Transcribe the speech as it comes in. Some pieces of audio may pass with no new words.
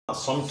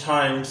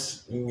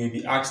Sometimes you may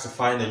be asked to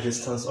find the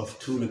distance of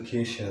two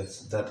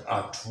locations that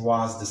are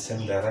towards the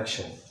same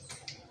direction.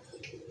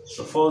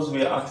 Suppose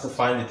we are asked to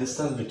find the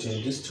distance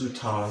between these two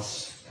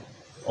towns.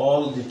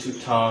 All the two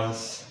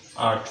towns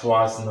are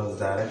towards north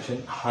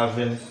direction,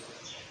 having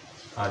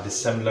the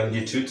same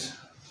longitude.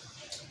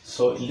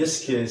 So in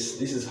this case,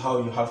 this is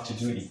how you have to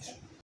do it.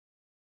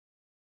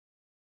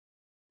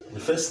 The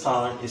first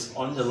town is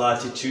on the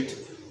latitude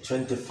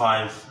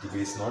 25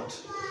 degrees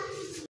north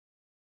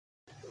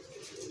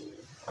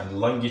and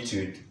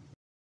longitude.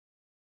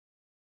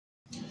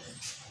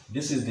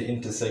 This is the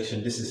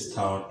intersection. This is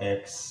town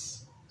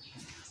X.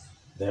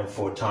 Then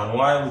for town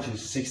Y, which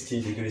is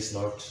 60 degrees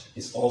north,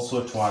 is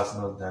also towards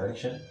north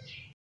direction,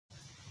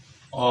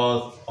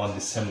 all on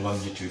the same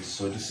longitude.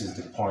 So this is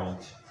the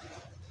point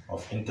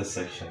of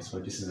intersection. So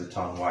this is the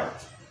town Y.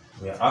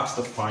 We are asked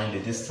to find the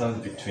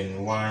distance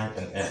between Y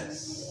and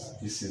X.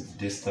 This is the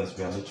distance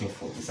we are looking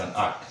for. It's an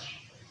arc.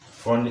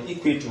 From the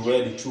equator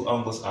where the two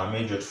angles are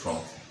measured from,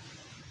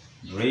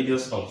 the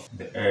radius of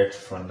the earth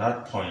from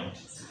that point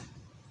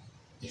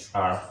is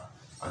R,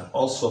 and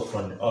also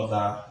from the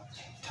other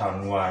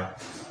town Y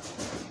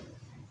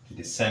to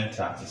the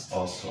center is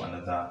also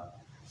another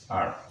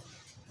R.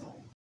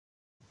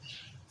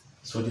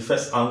 So the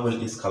first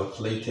angle is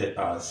calculated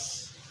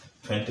as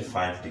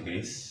 25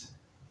 degrees,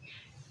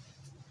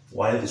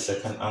 while the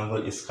second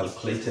angle is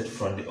calculated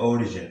from the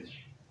origin,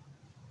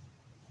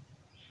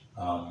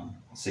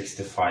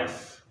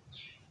 65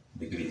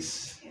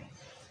 degrees.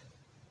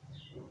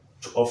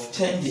 To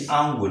obtain the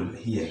angle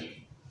here,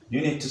 you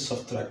need to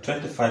subtract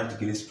 25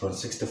 degrees from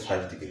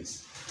 65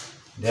 degrees.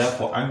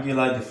 Therefore,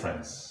 angular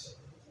difference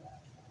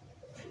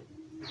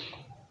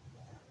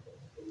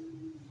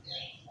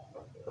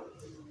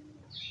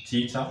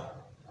theta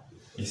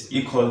is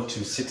equal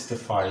to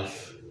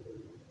 65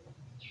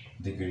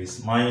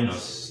 degrees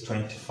minus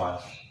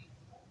 25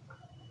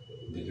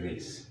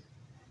 degrees,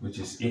 which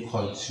is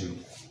equal to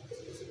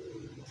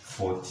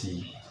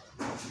 40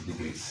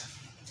 degrees.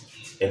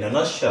 In a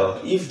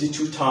nutshell, if the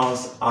two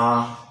towns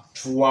are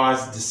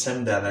towards the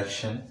same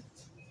direction,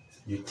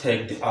 you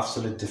take the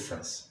absolute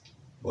difference.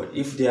 But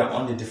if they are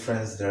on the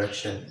different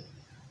direction,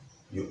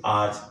 you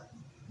add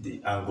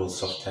the angle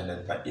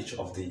subtended by each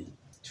of the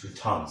two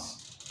towns.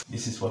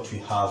 This is what we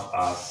have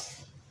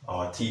as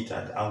our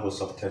theta. The angle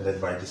subtended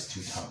by these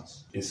two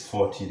towns is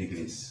 40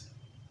 degrees.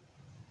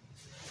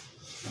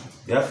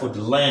 Therefore,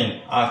 the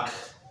line arc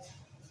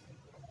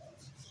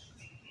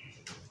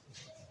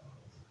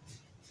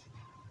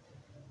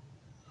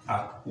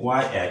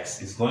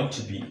yx is going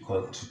to be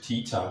equal to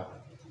theta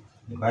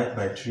divided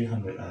by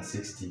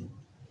 360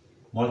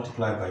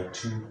 multiplied by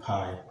 2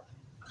 pi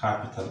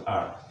capital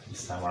R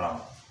this time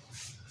around.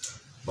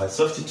 By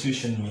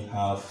substitution, we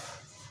have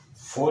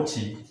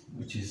 40,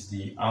 which is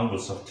the angle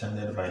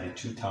subtended by the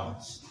two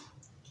towns,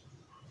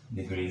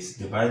 degrees,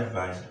 divided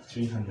by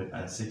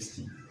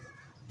 360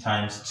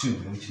 times 2,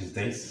 which is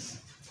this,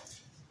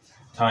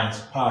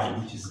 times pi,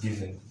 which is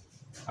given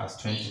as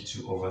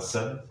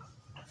 22/7,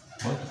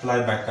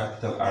 multiplied by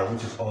capital R,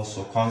 which is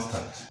also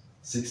constant,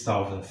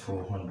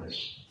 6,400.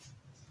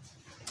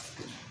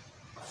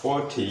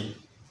 40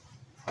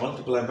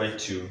 multiplied by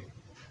 2,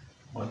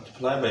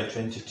 multiplied by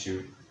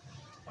 22,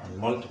 and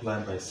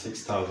multiplied by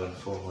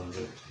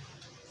 6,400,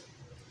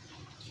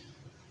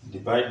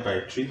 divided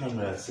by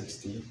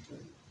 360,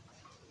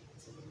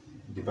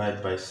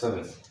 divided by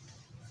 7.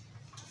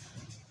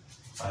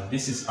 And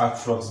this is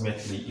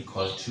approximately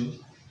equal to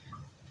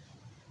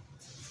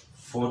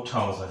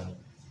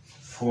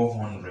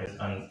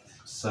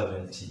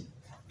 4,470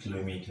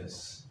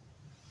 kilometers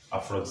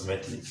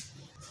approximately.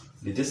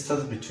 The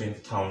distance between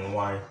town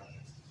Y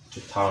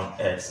to town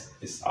X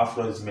is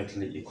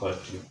approximately equal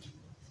to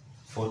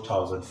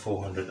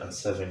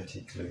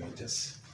 4,470 kilometers.